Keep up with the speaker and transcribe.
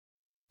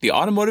The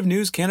Automotive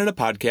News Canada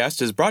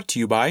podcast is brought to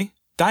you by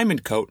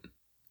Diamond Coat.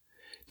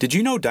 Did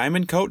you know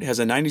Diamond Coat has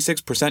a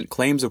 96%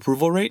 claims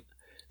approval rate?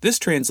 This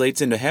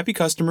translates into happy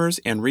customers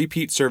and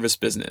repeat service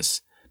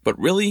business. But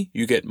really,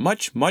 you get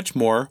much, much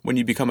more when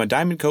you become a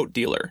Diamond Coat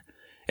dealer.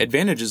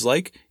 Advantages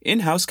like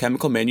in-house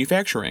chemical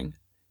manufacturing,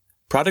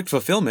 product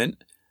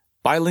fulfillment,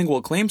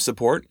 bilingual claim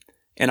support,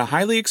 and a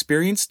highly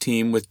experienced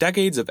team with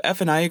decades of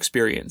F&I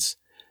experience.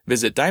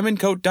 Visit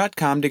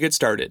diamondcoat.com to get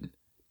started.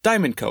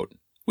 Diamond Coat.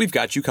 We've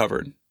got you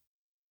covered.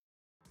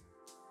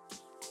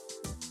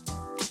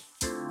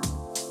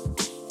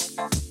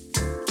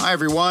 Hi,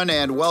 everyone,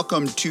 and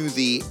welcome to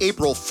the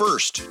April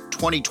 1st,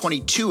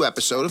 2022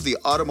 episode of the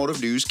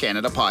Automotive News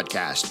Canada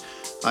podcast.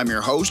 I'm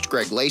your host,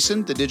 Greg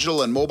Layson, the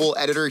digital and mobile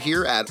editor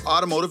here at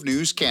Automotive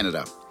News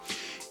Canada.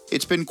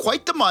 It's been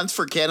quite the month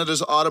for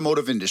Canada's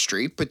automotive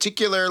industry,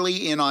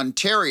 particularly in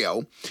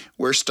Ontario,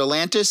 where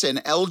Stellantis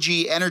and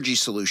LG Energy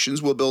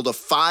Solutions will build a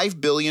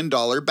 $5 billion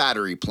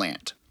battery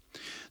plant.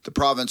 The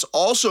province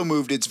also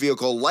moved its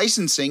vehicle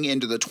licensing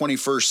into the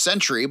 21st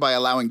century by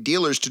allowing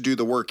dealers to do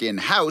the work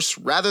in-house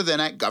rather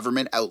than at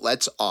government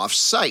outlets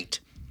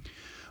off-site.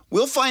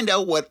 We'll find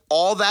out what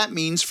all that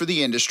means for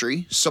the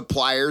industry,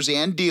 suppliers,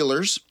 and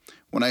dealers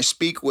when I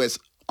speak with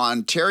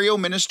Ontario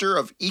Minister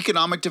of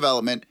Economic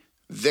Development,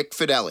 Vic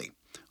Fedeli,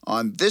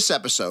 on this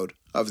episode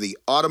of the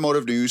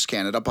Automotive News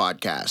Canada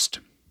podcast.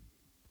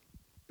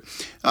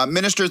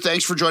 Minister,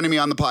 thanks for joining me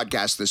on the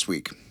podcast this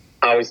week.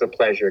 Always a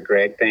pleasure,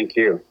 Greg. Thank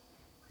you.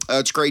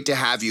 It's great to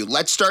have you.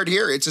 Let's start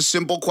here. It's a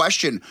simple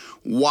question.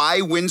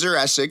 Why Windsor,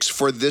 Essex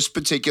for this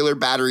particular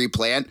battery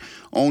plant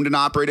owned and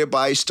operated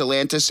by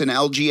Stellantis and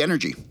LG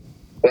Energy?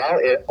 Well,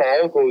 it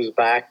all goes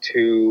back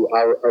to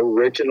our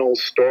original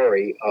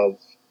story of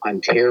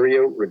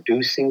Ontario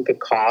reducing the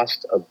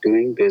cost of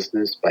doing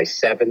business by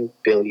 $7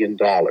 billion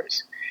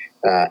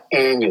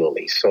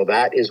annually. So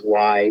that is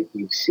why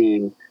you've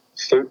seen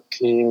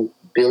 $13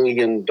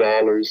 billion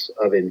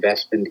of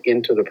investment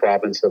into the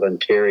province of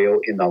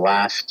Ontario in the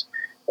last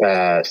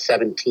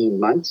 17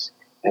 months.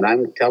 And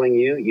I'm telling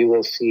you, you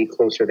will see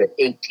closer to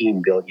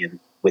 18 billion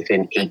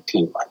within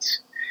 18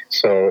 months.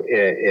 So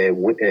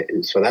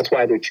that's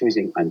why they're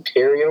choosing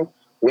Ontario.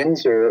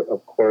 Windsor,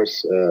 of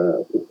course,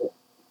 the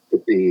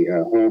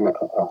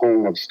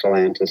home of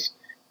Stellantis,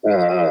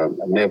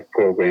 MEV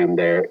program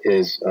there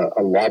is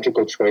a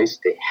logical choice.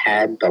 They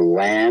had the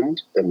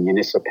land, the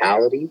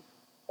municipality,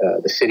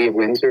 the city of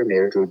Windsor,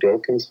 Mayor Drew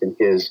Dilkens and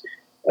his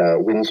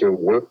Windsor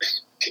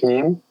Works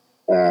team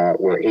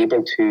were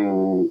able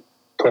to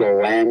put a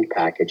land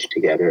package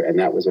together, and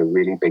that was a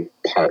really big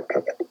part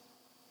of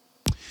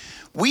it.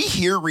 We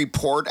hear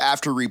report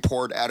after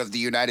report out of the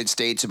United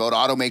States about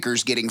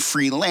automakers getting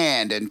free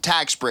land and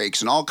tax breaks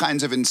and all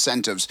kinds of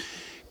incentives.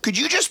 Could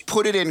you just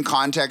put it in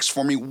context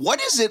for me? What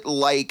is it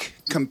like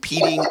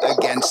competing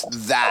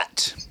against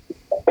that?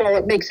 Well,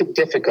 it makes it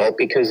difficult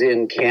because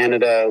in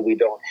Canada, we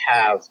don't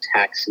have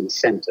tax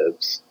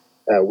incentives.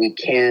 We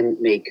can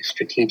make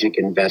strategic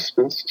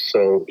investments.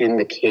 So in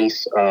the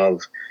case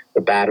of the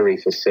battery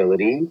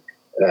facility,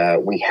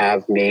 we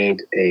have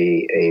made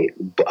a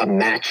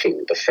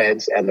matching. The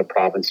feds and the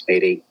province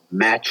made a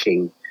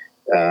matching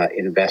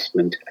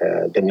investment.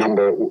 The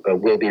number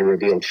will be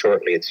revealed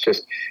shortly. It's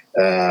just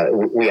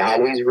we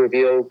always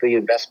reveal the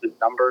investment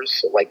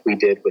numbers like we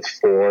did with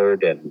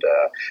Ford and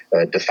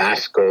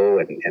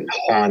Dofasco and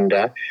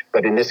Honda.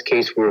 But in this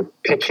case, we're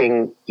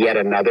pitching yet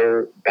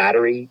another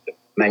battery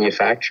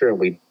manufacturer, and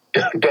we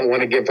don't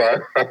want to give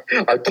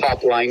our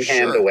top line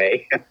hand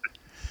away.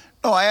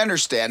 No, I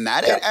understand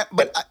that. Yeah.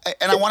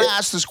 I want to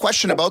ask this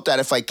question about that,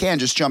 if I can,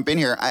 just jump in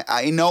here.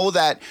 I know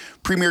that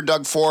Premier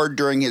Doug Ford,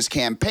 during his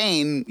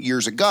campaign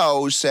years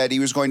ago, said he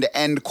was going to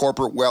end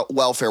corporate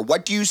welfare.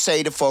 What do you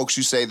say to folks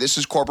who say this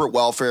is corporate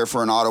welfare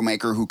for an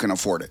automaker who can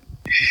afford it?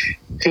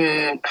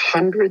 The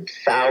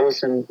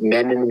 100,000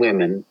 men and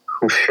women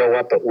who show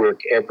up at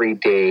work every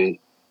day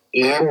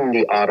in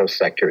the auto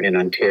sector in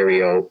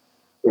Ontario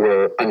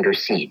were under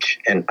siege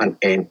and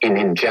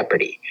in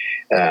jeopardy.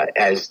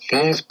 As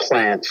these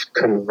plants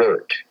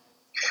convert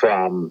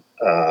from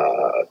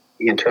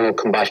internal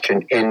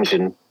combustion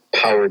engine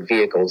powered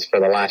vehicles for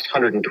the last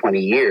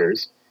 120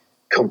 years,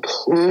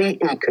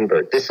 completely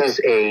convert. This is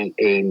a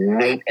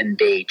night and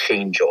day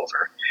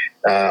changeover.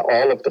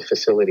 All of the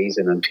facilities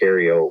in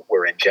Ontario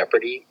were in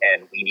jeopardy,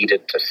 and we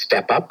needed to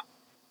step up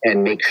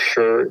and make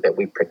sure that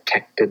we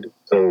protected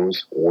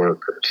those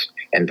workers.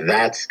 And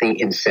that's the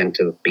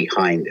incentive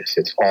behind this.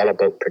 It's all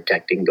about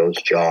protecting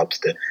those jobs,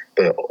 the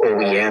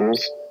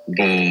OEMs,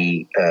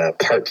 the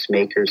parts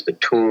makers, the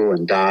tool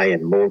and die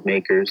and mold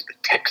makers, the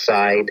tech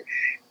side,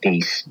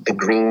 the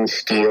green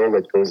steel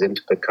that goes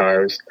into the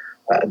cars,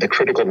 the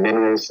critical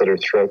minerals that are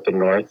throughout the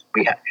north.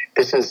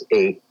 This is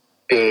a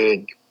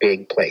big,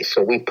 big place.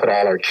 So we put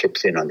all our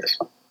chips in on this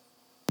one.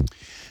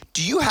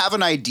 Do you have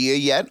an idea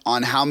yet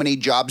on how many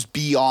jobs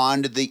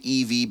beyond the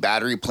EV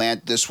battery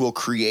plant this will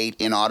create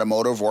in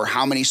automotive, or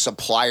how many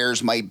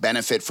suppliers might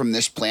benefit from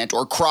this plant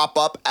or crop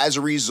up as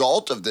a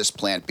result of this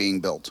plant being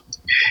built?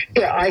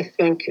 Yeah, I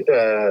think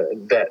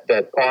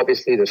that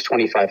obviously there's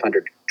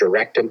 2,500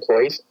 direct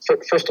employees.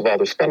 First of all,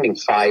 they're spending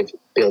 $5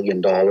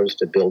 billion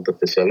to build the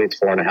facility. It's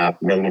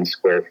 4.5 million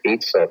square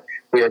feet. So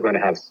we are going to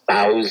have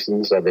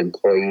thousands of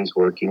employees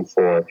working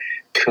for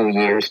 2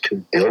 years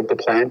to build the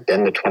plant,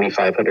 then the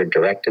 2,500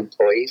 direct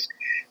employees.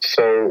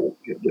 So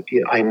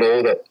I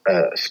know that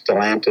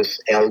Stellantis,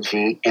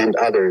 LG, and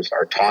others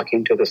are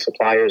talking to the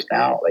suppliers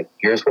now. Like,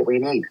 here's what we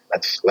need.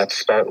 Let's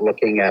start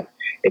looking at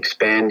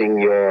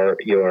expanding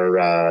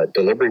your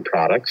delivery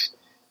products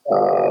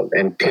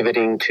and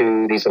pivoting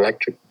to these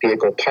electric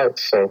vehicle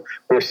parts. So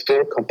we're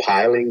still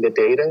compiling the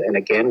data, and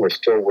again, we're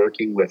still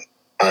working with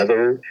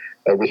other.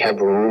 We have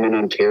room in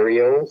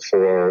Ontario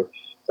for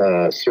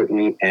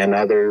certainly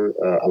another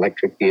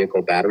electric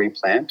vehicle battery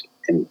plant,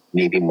 and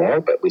maybe more,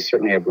 but we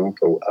certainly have room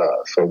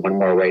for one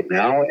more right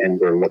now, and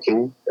we're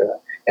looking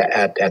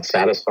at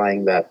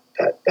satisfying that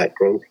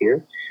growth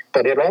here.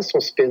 But it also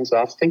spins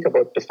off. Think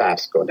about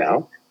Dofasco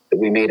now.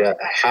 We made a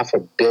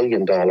 $500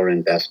 million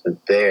investment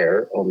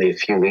there only a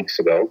few weeks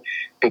ago,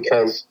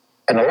 because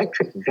an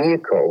electric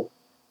vehicle,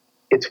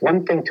 it's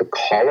one thing to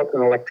call it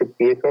an electric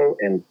vehicle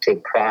and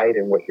take pride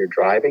in what you're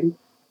driving,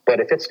 but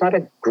if it's not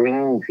a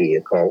green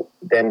vehicle,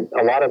 then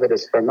a lot of it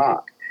is for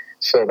naught.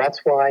 So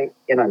that's why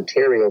in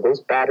Ontario, those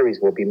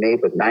batteries will be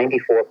made with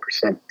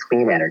 94%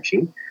 clean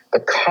energy. The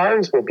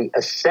cars will be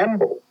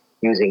assembled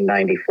using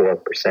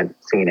 94%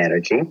 clean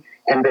energy.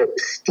 And the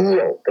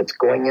steel that's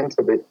going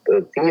into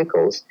the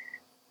vehicles,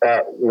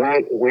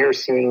 we're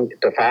seeing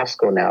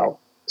Dofasco now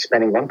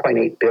spending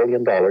 $1.8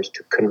 billion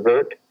to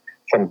convert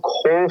from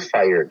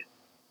coal-fired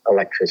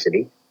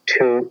electricity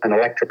to an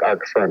electric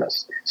arc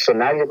furnace. So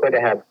now you're going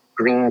to have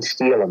green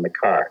steel in the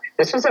car.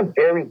 This is a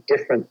very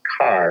different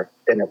car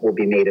than it will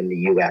be made in the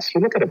U.S.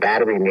 You look at a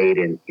battery made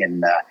in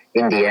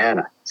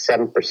Indiana,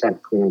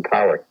 7% clean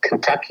power.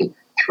 Kentucky,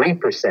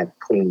 3%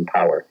 clean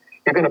power.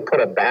 You're going to put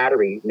a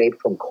battery made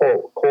from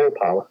coal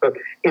power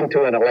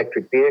into an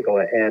electric vehicle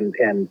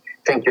and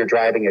think you're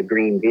driving a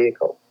green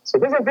vehicle. So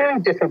there's a very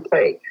different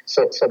play.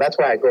 So that's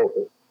why I go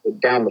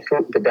down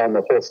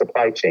the whole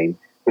supply chain.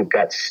 We've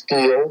got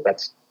steel.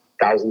 That's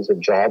thousands of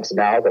jobs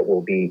now that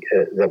will be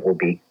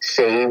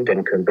saved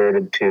and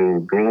converted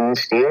to green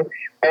steel.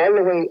 All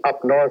the way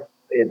up north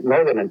in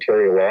northern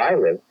Ontario, where I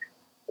live,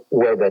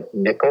 where the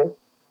nickel,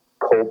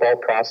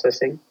 cobalt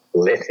processing,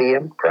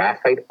 lithium,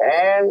 graphite,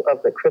 all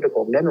of the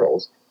critical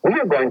minerals, we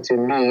are going to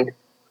need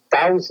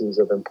thousands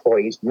of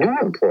employees, new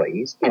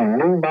employees in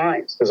new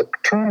mines. There's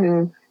 2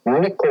 new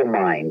nickel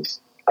mines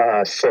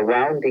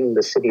surrounding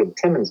the city of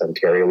Timmins,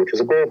 Ontario, which is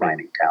a gold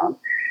mining town.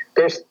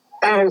 There's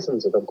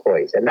thousands of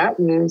employees. And that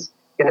means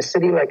in a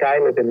city like I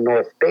live in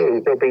North Bay,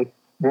 there'll be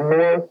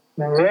more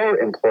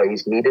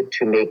employees needed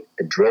to make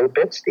the drill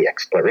bits, the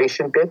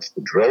exploration bits,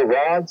 the drill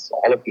rods,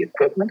 all of the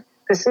equipment.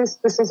 This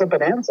is a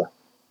bonanza.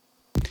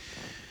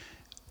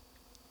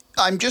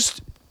 I'm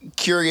just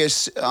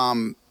curious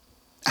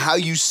how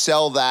you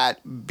sell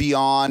that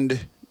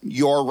beyond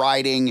your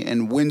riding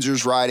and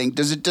Windsor's riding.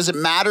 Does it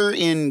matter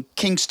in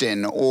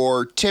Kingston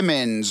or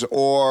Timmins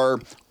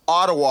or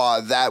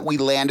Ottawa that we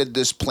landed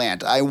this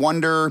plant? I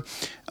wonder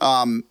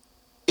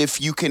if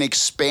you can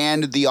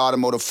expand the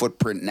automotive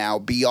footprint now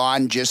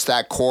beyond just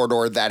that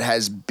corridor that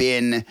has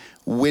been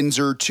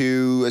Windsor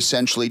to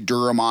essentially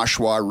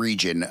Durham-Oshawa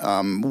region.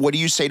 What do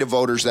you say to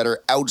voters that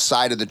are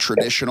outside of the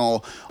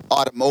traditional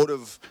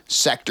automotive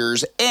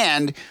sectors,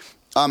 and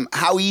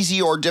how easy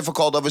or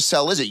difficult of a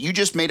sell is it? You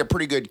just made a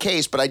pretty good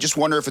case, but I just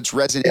wonder if it's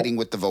resonating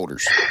with the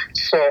voters.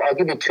 So I'll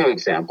give you 2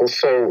 examples.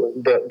 So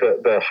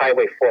the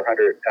Highway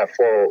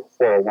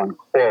 401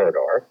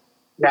 corridor.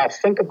 Now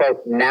think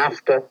about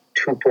NAFTA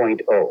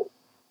 2.0.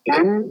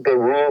 In the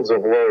rules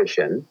of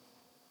origin,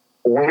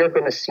 we are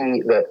going to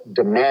see the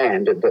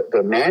demand,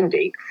 the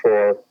mandate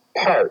for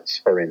parts,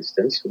 for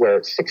instance, where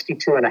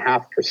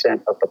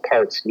 62.5% of the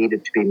parts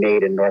needed to be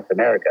made in North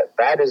America.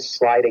 That is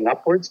sliding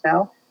upwards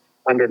now.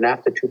 Under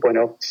NAFTA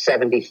 2.0,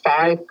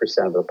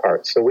 75% of the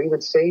parts. So we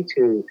would say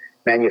to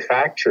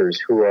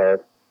manufacturers who are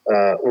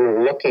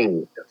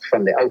looking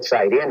from the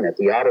outside in at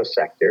the auto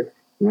sector,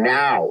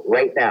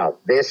 right now,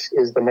 this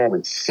is the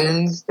moment.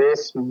 Seize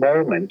this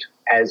moment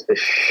as the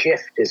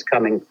shift is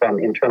coming from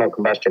internal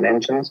combustion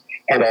engines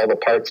and all the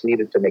parts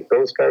needed to make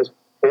those cars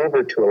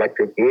over to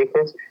electric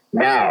vehicles.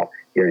 Now,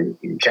 you're in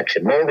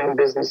injection molding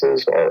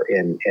businesses or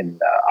in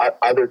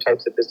other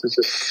types of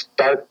businesses,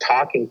 start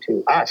talking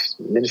to us,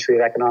 Ministry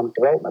of Economic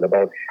Development,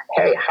 about,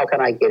 hey, how can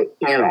I get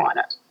in on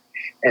it?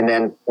 And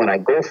then when I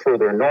go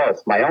further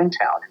north, my own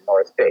town in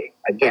North Bay,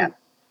 again,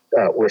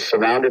 we're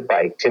surrounded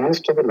by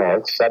Timmins to the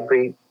north,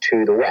 Sudbury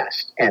to the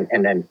west, and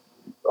then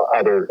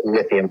other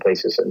lithium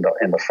places in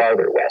the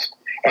farther west,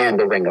 and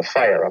the Ring of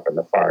Fire up in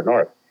the far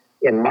north.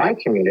 In my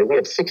community, we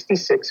have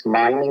 66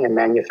 mining and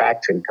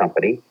manufacturing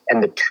companies,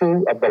 and the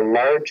 2 of the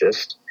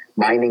largest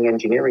mining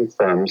engineering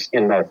firms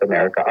in North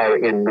America are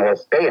in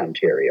North Bay,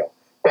 Ontario.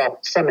 Well,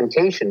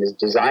 Cementation is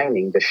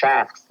designing the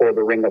shaft for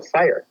the Ring of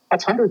Fire.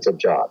 That's hundreds of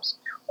jobs.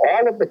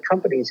 All of the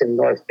companies in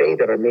North Bay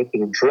that are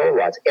making drill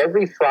rods,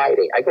 every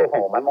Friday, I go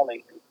home, I'm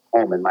only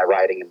home in my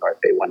riding in North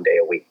Bay one day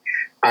a week.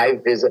 I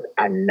visit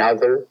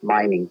another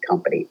mining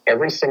company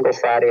every single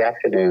Friday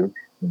afternoon.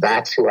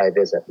 That's who I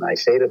visit. And I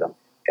say to them,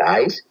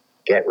 guys,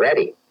 get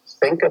ready.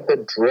 Think of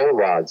the drill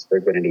rods they're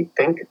going to need.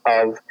 Think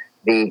of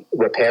the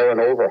repair and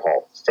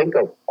overhaul. Think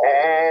of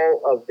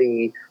all of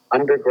the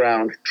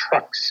underground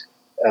trucks,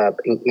 by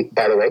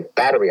the way,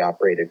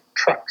 battery-operated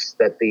trucks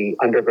that the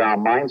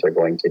underground mines are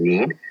going to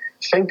need.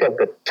 Think of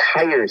the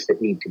tires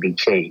that need to be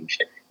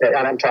changed. And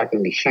I'm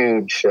talking the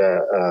huge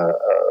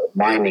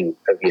mining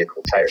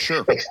vehicle tires.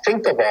 Sure. Like,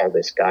 think of all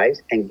this,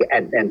 guys, and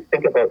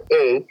think about,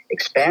 A,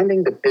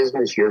 expanding the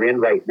business you're in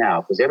right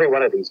now, because every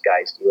one of these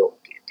guys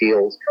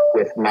deals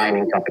with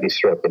mining companies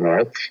throughout the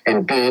north,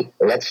 and B,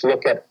 let's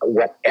look at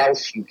what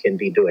else you can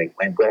be doing,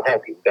 and we'll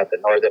help you. We've got the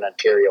Northern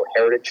Ontario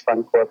Heritage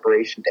Fund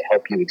Corporation to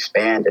help you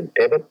expand and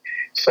pivot.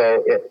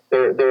 So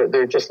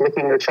they're just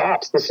licking their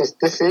chops. This is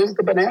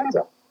the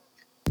bonanza.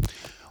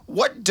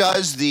 What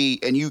does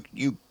and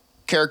you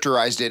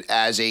characterized it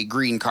as a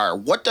green car.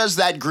 What does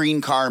that green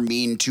car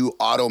mean to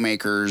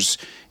automakers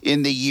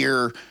in the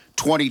year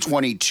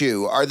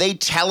 2022? Are they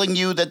telling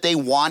you that they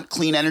want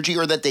clean energy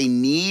or that they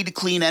need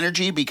clean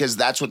energy because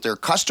that's what their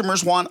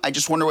customers want? I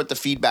just wonder what the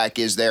feedback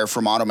is there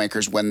from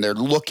automakers when they're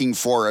looking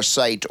for a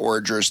site or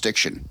a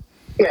jurisdiction.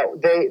 Yeah,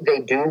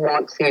 they do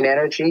want clean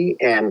energy,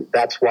 and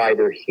that's why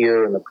they're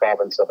here in the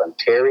province of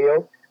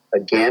Ontario.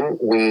 Again,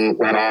 we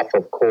went off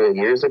of coal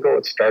years ago.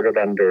 It started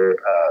under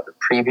the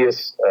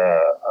previous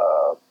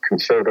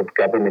Conservative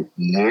government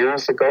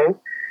years ago,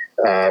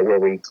 where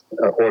we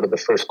ordered the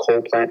first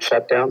coal plant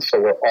shutdown.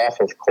 So we're off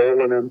of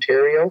coal in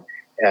Ontario.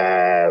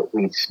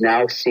 We've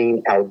now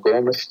seen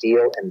Algoma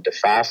Steel and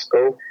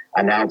Dofasco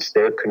announce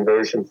their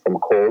conversion from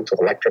coal to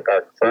electric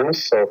arc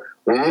furnace. So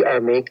we are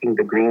making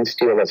the green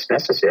steel that's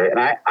necessary. And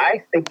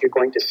I think you're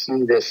going to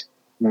see this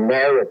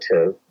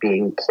narrative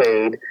being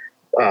played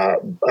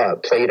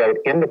out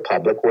in the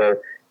public,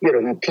 where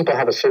people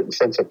have a certain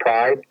sense of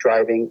pride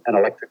driving an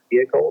electric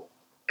vehicle,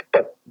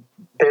 but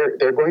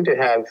they're going to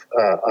have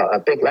a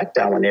big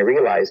letdown when they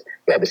realize,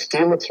 the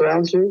steel that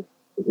surrounds you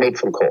made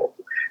from coal,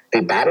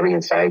 the battery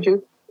inside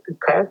you, the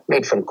car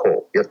made from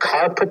coal, your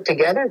car put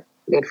together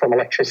made from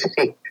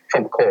electricity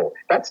from coal.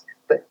 That's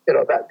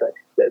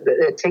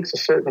it takes a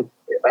certain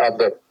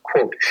the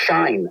quote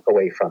shine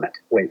away from it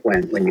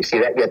when you see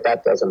that. Yet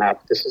that doesn't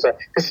happen. This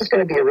is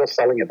going to be a real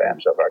selling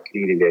advantage of our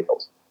Canadian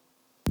vehicles.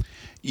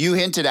 You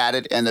hinted at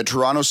it, and the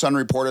Toronto Sun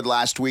reported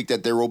last week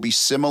that there will be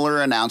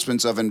similar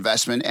announcements of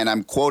investment, and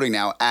I'm quoting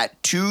now,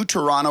 at 2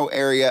 Toronto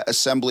area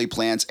assembly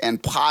plants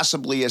and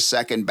possibly a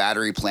second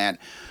battery plant.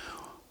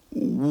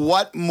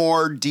 What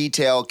more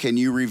detail can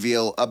you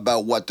reveal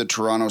about what the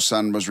Toronto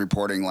Sun was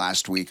reporting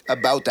last week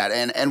about that?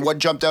 And what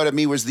jumped out at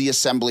me was the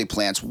assembly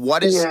plants.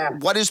 What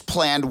is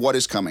planned? What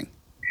is coming?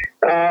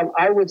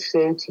 I would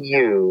say to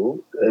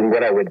you, and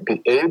what I would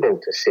be able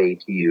to say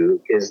to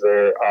you, is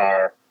there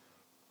are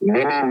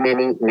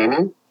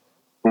many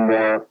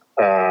more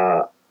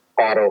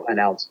auto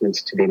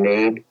announcements to be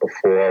made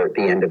before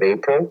the end of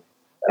April.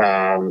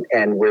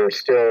 And we're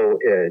still,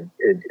 in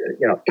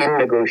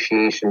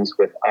negotiations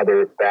with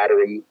other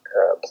battery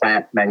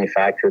plant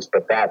manufacturers,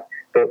 but that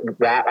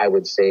I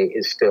would say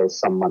is still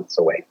some months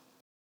away.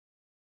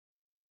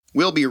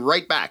 We'll be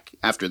right back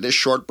after this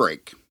short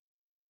break.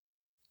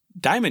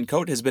 Diamond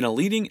Coat has been a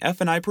leading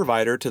F&I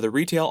provider to the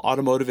retail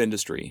automotive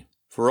industry.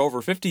 For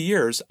over 50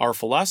 years, our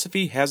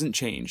philosophy hasn't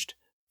changed.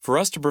 For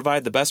us to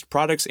provide the best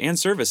products and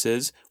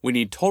services, we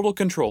need total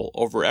control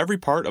over every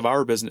part of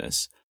our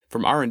business.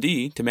 From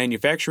R&D to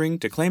manufacturing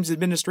to claims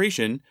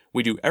administration,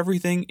 we do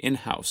everything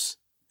in-house.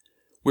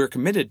 We're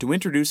committed to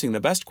introducing the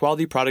best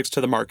quality products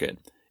to the market,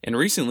 and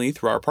recently,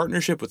 through our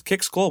partnership with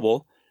Kix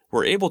Global,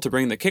 we're able to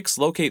bring the Kix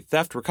Locate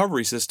Theft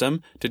Recovery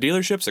System to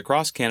dealerships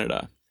across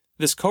Canada.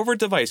 This covert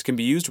device can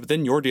be used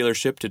within your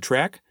dealership to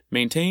track,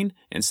 maintain,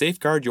 and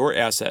safeguard your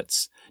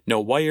assets.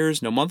 No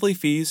wires, no monthly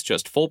fees,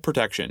 just full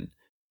protection.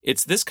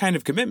 It's this kind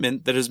of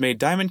commitment that has made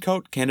Diamond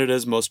Coat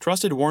Canada's most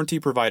trusted warranty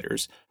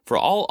providers for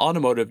all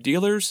automotive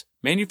dealers,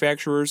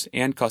 manufacturers,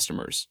 and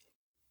customers.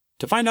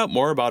 To find out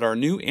more about our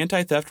new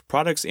anti-theft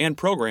products and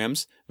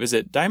programs,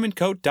 visit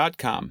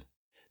diamondcoat.com.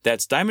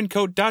 That's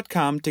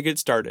diamondcoat.com to get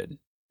started.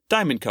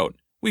 Diamond Coat,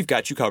 we've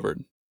got you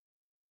covered.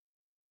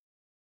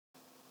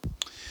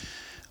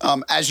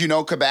 As you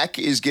know, Quebec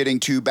is getting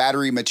 2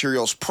 battery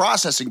materials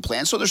processing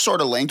plants, so they're sort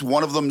of linked.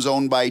 One of them is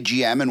owned by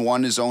GM and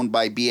one is owned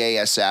by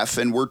BASF,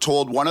 and we're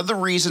told one of the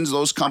reasons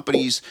those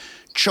companies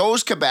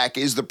chose Quebec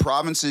is the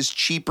province's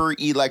cheaper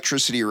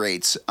electricity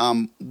rates.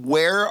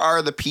 Where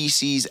are the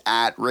PCs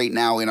at right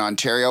now in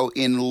Ontario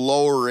in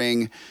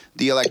lowering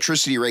the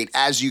electricity rate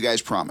as you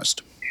guys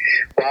promised?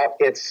 Well,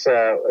 it's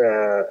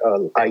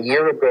a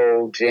year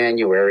ago,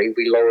 January,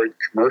 we lowered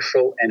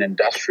commercial and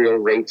industrial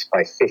rates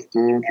by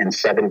 15 and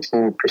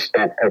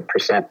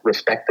 17%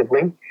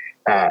 respectively.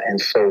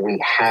 And so we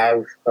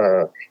have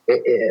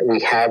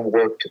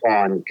worked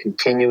on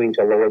continuing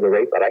to lower the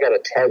rate. But I got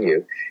to tell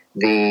you,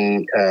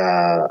 the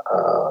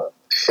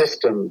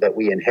system that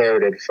we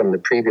inherited from the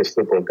previous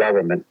Liberal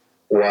government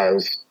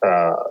was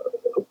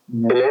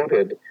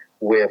bloated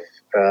with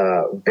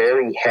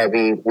very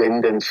heavy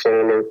wind and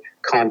solar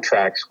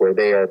contracts where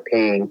they are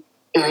paying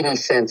 80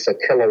 cents a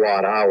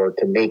kilowatt hour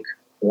to make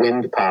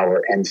wind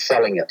power and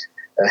selling it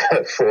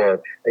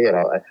for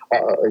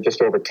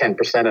just over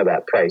 10% of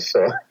that price.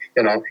 So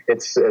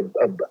it's a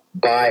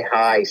buy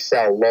high,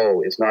 sell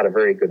low is not a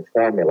very good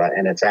formula,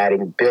 and it's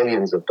adding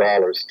billions of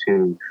dollars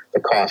to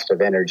the cost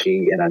of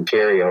energy in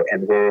Ontario,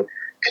 and we're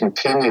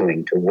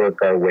continuing to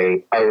work our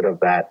way out of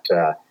that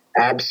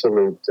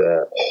absolute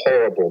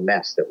horrible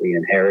mess that we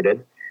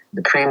inherited.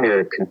 The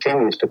Premier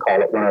continues to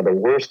call it one of the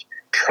worst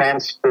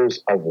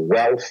transfers of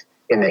wealth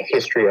in the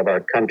history of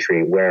our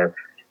country, where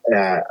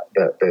the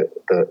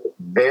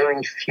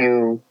very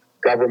few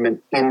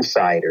government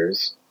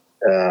insiders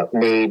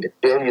made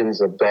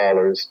billions of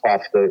dollars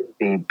off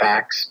the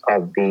backs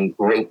of the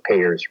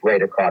ratepayers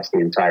right across the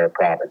entire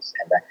province.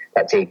 And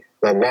that's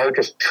the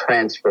largest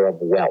transfer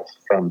of wealth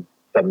from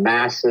the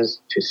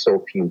masses to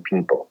so few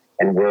people.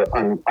 And we're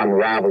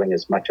unraveling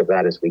as much of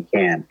that as we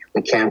can.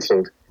 We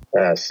canceled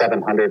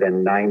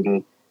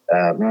 $790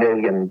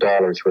 million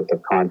worth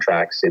of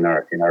contracts in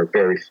our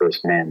very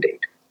first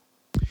mandate.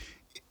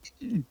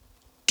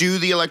 Do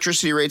the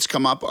electricity rates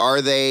come up?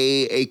 Are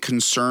they a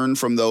concern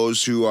from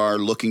those who are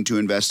looking to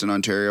invest in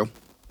Ontario?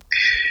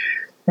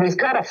 We've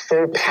got a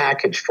full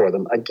package for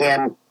them.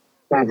 Again,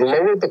 we've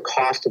lowered the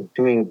cost of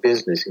doing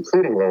business,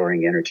 including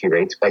lowering energy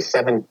rates, by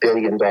 $7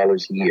 billion a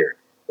year.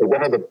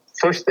 One of the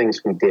first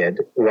things we did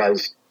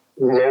was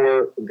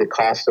lower the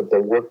cost of the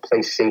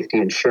workplace safety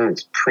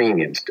insurance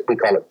premiums, we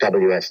call it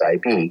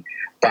WSIB,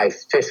 by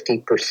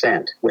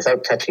 50%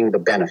 without touching the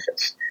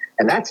benefits.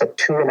 And that's a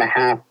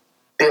 $2.5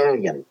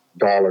 billion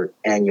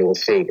annual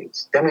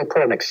savings. Then we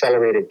put an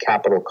accelerated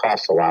capital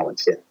cost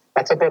allowance in.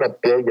 That's about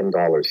 $1 billion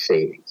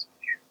savings.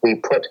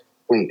 We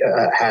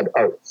had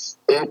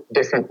 8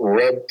 different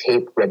red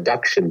tape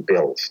reduction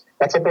bills.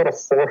 That's about a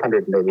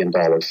 $400 million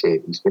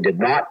savings. We did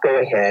not go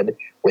ahead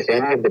with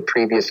any of the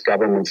previous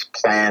government's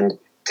planned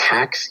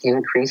tax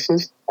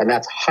increases, and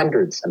that's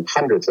hundreds and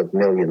hundreds of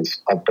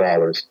millions of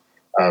dollars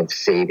of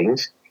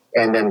savings.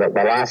 And then the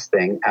last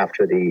thing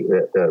after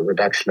the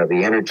reduction of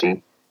the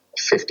energy,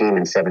 15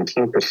 and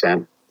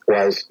 17%,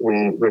 was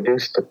we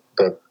reduced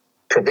the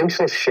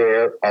provincial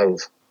share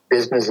of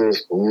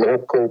businesses'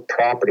 local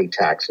property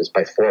taxes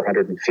by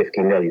 $450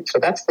 million. So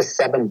that's the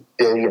 $7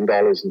 billion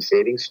in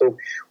savings. So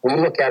we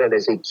look at it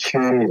as a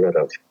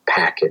cumulative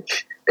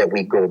package that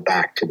we go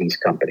back to these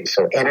companies.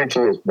 So energy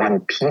is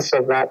one piece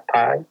of that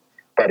pie,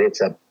 but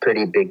it's a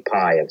pretty big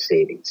pie of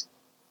savings.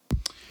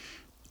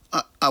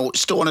 I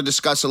still want to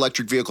discuss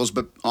electric vehicles,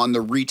 but on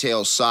the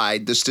retail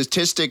side, the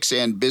statistics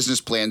and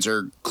business plans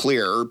are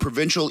clear.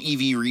 Provincial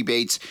EV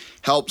rebates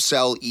help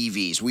sell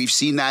EVs. We've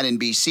seen that in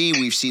BC.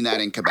 We've seen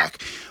that in Quebec.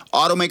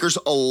 Automakers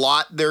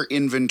allot their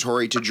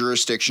inventory to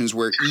jurisdictions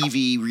where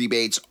EV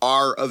rebates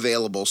are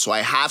available. So I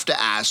have to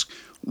ask,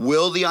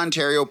 will the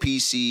Ontario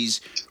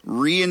PCs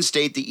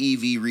reinstate the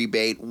EV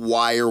rebate?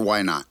 Why or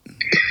why not?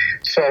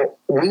 So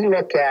we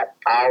look at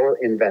our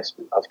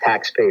investment of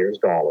taxpayers'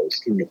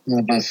 dollars in the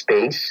EV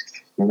space.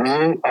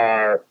 We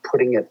are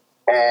putting it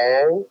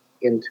all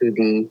into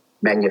the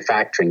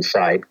manufacturing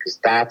side because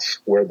that's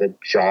where the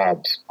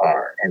jobs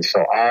are. And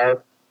so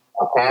our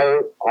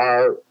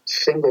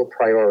single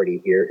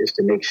priority here is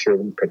to make sure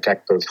we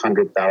protect those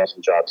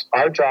 100,000 jobs.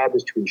 Our job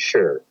is to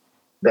ensure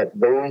that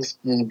those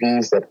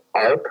EVs that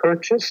are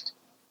purchased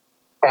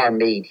are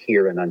made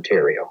here in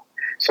Ontario.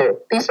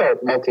 So these are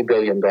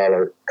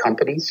multi-billion-dollar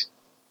companies,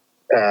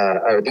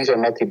 or these are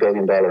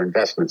multi-billion-dollar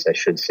investments, I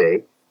should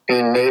say,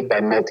 being made by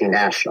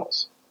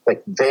multinationals.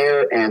 Like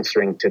they're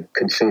answering to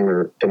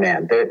consumer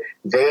demand.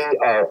 They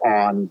are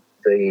on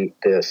the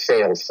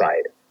sales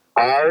side.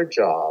 Our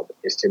job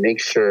is to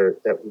make sure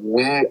that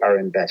we are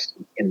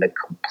investing in the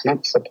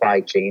complete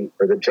supply chain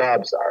where the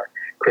jobs are.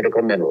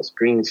 Critical minerals,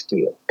 green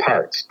steel,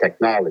 parts,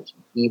 technology,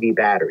 EV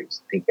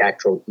batteries, the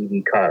actual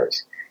EV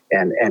cars.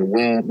 And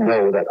we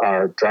know that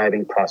our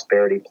Driving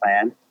Prosperity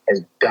Plan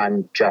has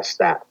done just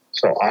that.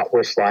 So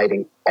we're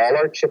sliding all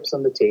our chips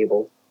on the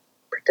table,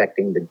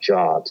 protecting the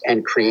jobs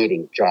and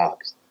creating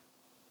jobs.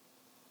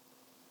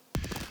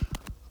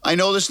 I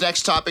know this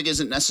next topic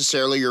isn't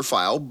necessarily your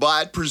file,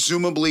 but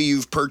presumably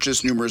you've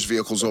purchased numerous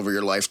vehicles over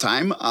your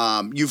lifetime.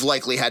 You've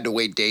likely had to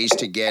wait days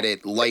to get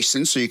it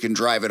licensed so you can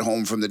drive it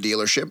home from the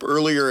dealership.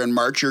 Earlier in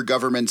March, your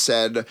government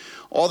said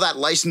all that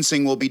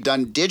licensing will be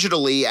done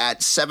digitally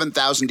at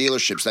 7,000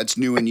 dealerships. That's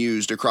new and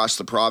used across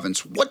the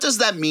province. What does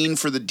that mean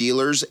for the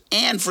dealers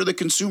and for the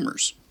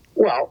consumers?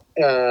 Well,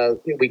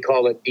 we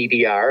call it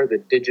DDR, the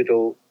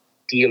Digital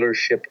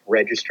Dealership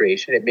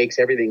Registration. It makes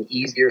everything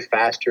easier,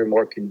 faster,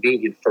 more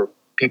convenient for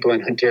people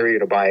in Ontario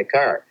to buy a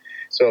car.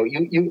 So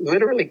you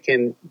literally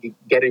can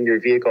get in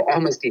your vehicle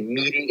almost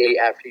immediately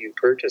after you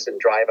purchase and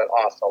drive it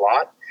off the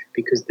lot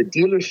because the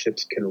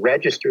dealerships can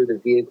register the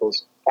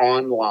vehicles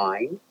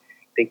online.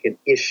 They can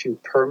issue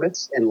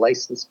permits and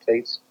license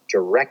plates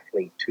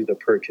directly to the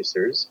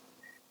purchasers.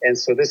 And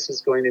so this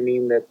is going to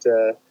mean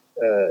that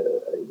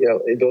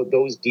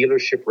those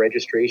dealership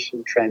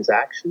registration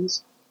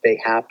transactions, they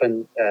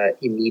happen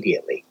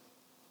immediately.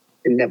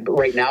 And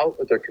right now,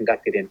 they're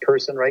conducted in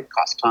person, right?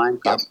 Cost time,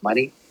 cost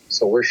money.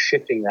 So we're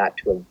shifting that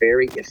to a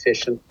very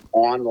efficient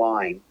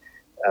online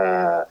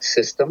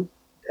system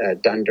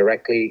done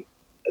directly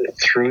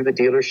through the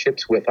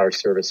dealerships with our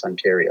Service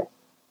Ontario.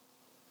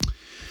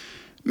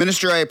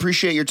 Minister, I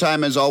appreciate your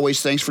time as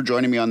always. Thanks for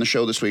joining me on the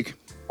show this week.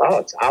 Oh,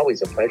 it's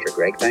always a pleasure,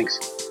 Greg. Thanks.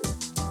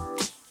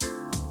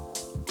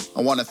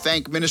 I want to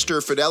thank Minister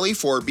Fedeli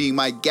for being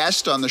my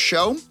guest on the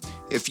show.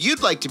 If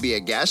you'd like to be a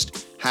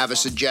guest, have a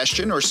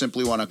suggestion, or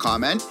simply want to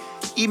comment,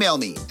 email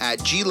me at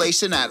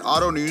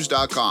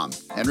glayson@autonews.com.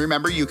 And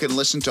remember, you can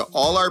listen to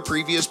all our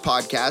previous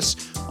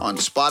podcasts on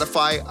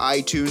Spotify,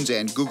 iTunes,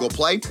 and Google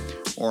Play,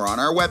 or on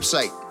our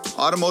website,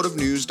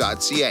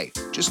 automotivenews.ca.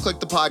 Just click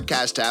the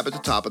podcast tab at the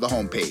top of the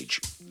homepage.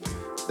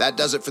 That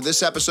does it for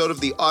this episode of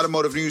the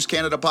Automotive News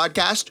Canada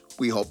podcast.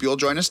 We hope you'll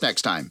join us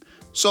next time.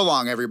 So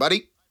long,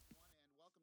 everybody.